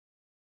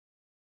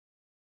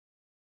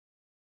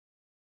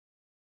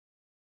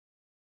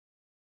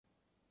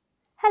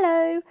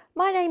Hello,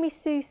 my name is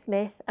Sue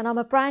Smith and I'm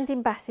a brand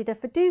ambassador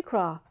for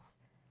docrafts.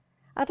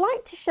 I'd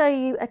like to show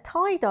you a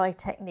tie-dye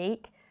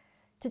technique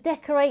to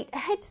decorate a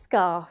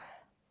headscarf,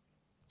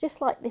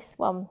 just like this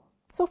one,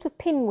 sort of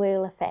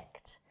pinwheel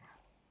effect.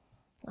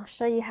 I'll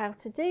show you how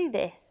to do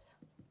this.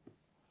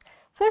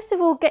 First of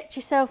all, get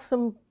yourself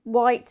some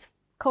white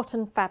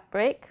cotton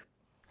fabric,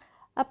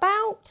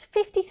 about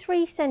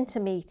 53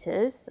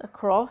 centimetres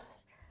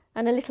across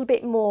and a little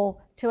bit more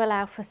to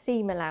allow for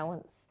seam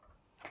allowance.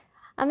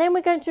 And then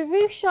we're going to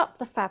ruche up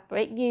the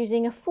fabric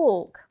using a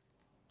fork.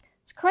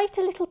 So create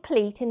a little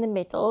pleat in the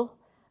middle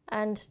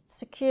and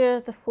secure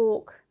the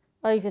fork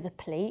over the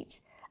pleat.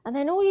 And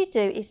then all you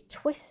do is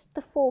twist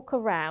the fork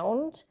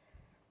around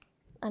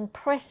and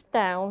press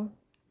down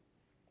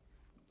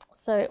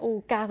so it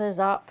all gathers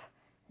up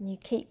and you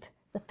keep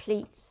the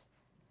pleats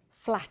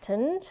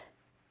flattened.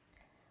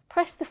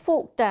 Press the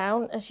fork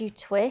down as you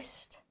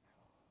twist.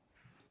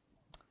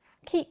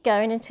 Keep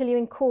going until you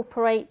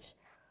incorporate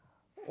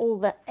all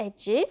the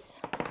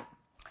edges,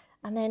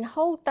 and then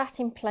hold that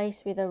in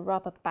place with a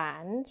rubber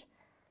band,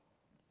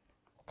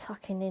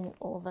 tucking in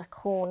all the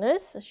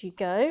corners as you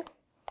go,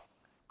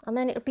 and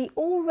then it'll be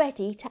all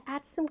ready to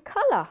add some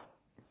colour.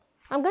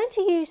 I'm going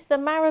to use the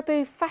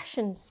Marabou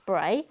Fashion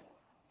Spray,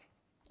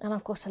 and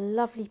I've got a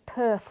lovely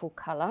purple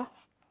colour.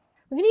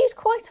 We're going to use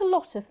quite a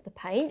lot of the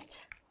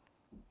paint,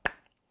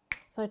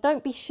 so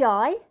don't be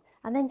shy,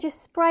 and then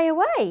just spray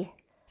away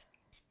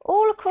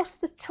all across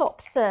the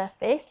top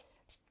surface.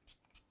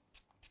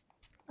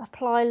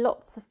 Apply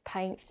lots of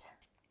paint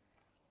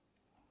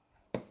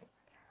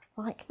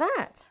like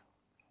that.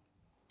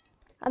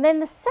 And then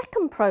the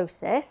second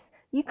process,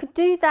 you could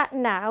do that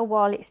now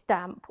while it's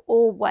damp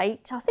or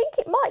wait. I think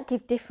it might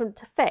give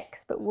different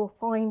effects, but we'll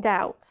find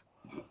out.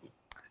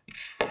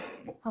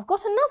 I've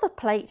got another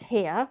plate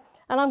here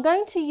and I'm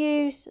going to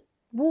use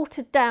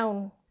watered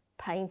down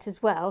paint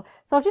as well.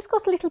 So I've just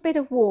got a little bit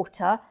of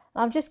water.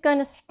 I'm just going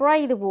to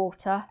spray the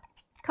water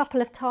a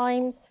couple of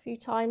times, a few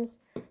times,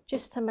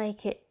 just to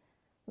make it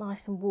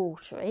nice and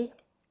watery,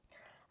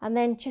 and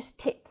then just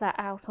tip that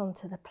out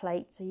onto the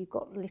plate so you've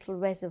got a little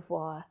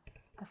reservoir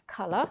of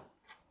colour.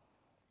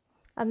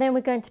 And then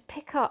we're going to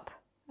pick up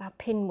our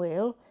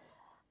pinwheel,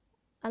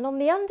 and on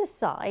the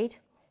underside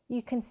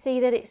you can see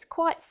that it's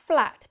quite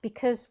flat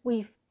because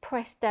we've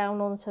pressed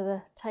down onto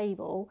the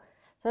table,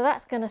 so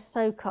that's going to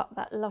soak up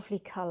that lovely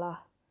colour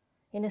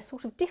in a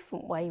sort of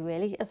different way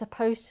really, as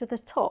opposed to the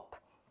top.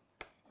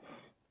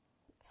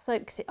 It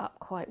soaks it up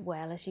quite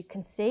well, as you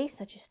can see,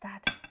 so just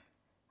add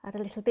a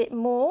little bit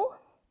more,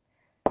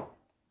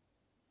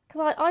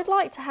 because I'd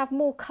like to have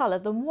more colour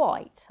than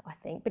white, I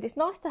think, but it's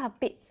nice to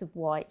have bits of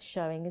white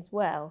showing as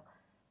well.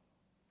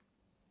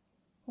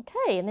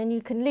 Okay, and then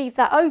you can leave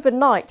that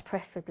overnight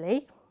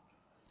preferably,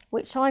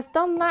 which I've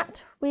done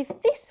that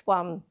with this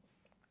one.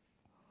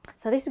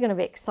 So this is going to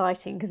be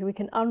exciting because we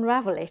can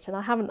unravel it, and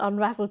I haven't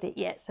unravelled it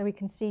yet, so we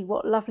can see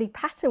what lovely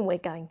pattern we're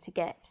going to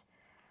get.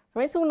 So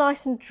when it's all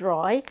nice and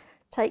dry,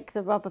 take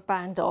the rubber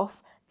band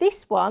off.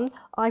 This one,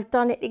 I've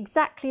done it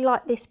exactly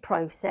like this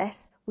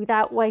process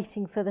without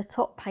waiting for the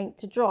top paint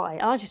to dry.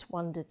 I just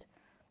wondered to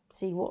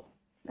see what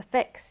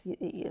effects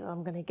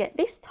I'm going to get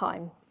this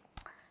time.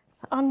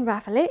 So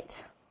unravel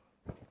it.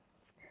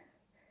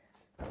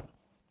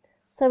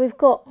 So we've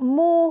got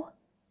more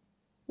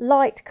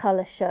light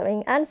colour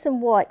showing and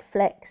some white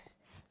flecks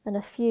and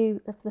a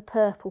few of the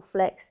purple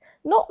flecks.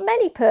 Not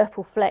many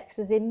purple flecks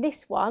as in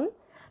this one,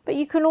 but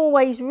you can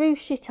always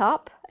ruche it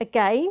up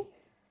again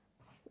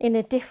in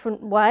a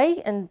different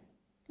way and,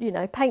 you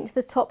know, paint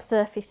the top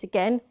surface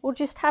again, or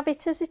just have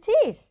it as it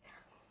is.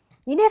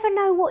 You never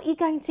know what you're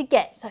going to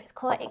get, so it's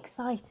quite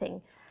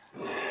exciting.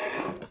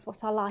 That's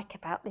what I like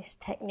about this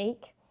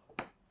technique.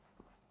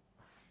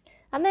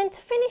 And then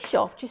to finish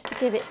off, just to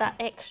give it that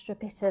extra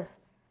bit of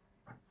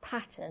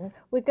pattern,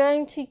 we're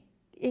going to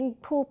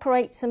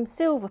incorporate some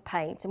silver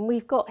paint, and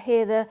we've got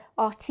here the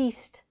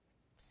Artiste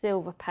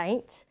silver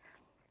paint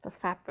for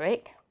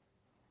fabric.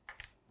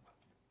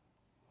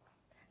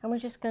 And we're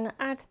just going to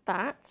add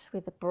that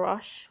with a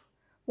brush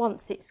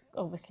once it's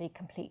obviously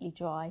completely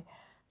dry.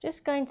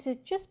 Just going to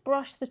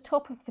brush the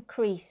top of the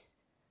crease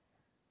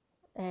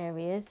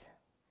areas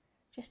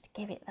just to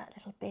give it that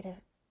little bit of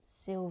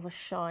silver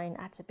shine,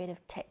 adds a bit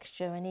of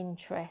texture and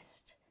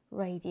interest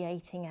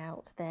radiating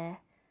out there.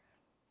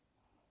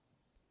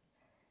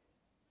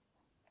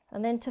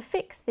 And then to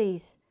fix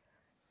these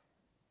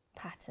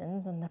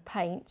patterns and the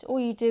paint, all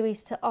you do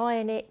is to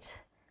iron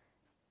it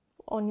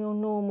on your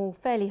normal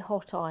fairly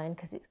hot iron,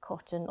 because it's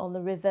cotton, on the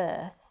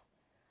reverse,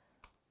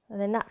 and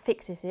then that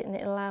fixes it and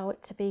it'll allow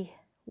it to be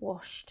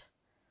washed.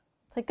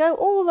 So go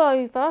all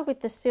over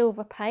with the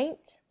silver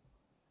paint,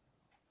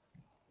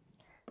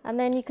 and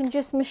then you can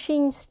just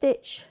machine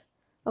stitch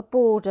a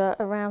border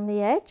around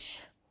the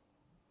edge,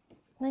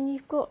 and then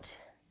you've got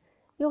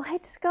your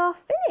headscarf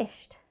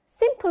finished.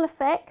 Simple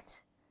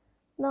effect,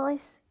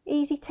 nice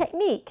easy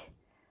technique.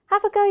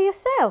 Have a go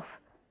yourself.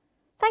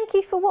 Thank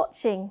you for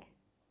watching.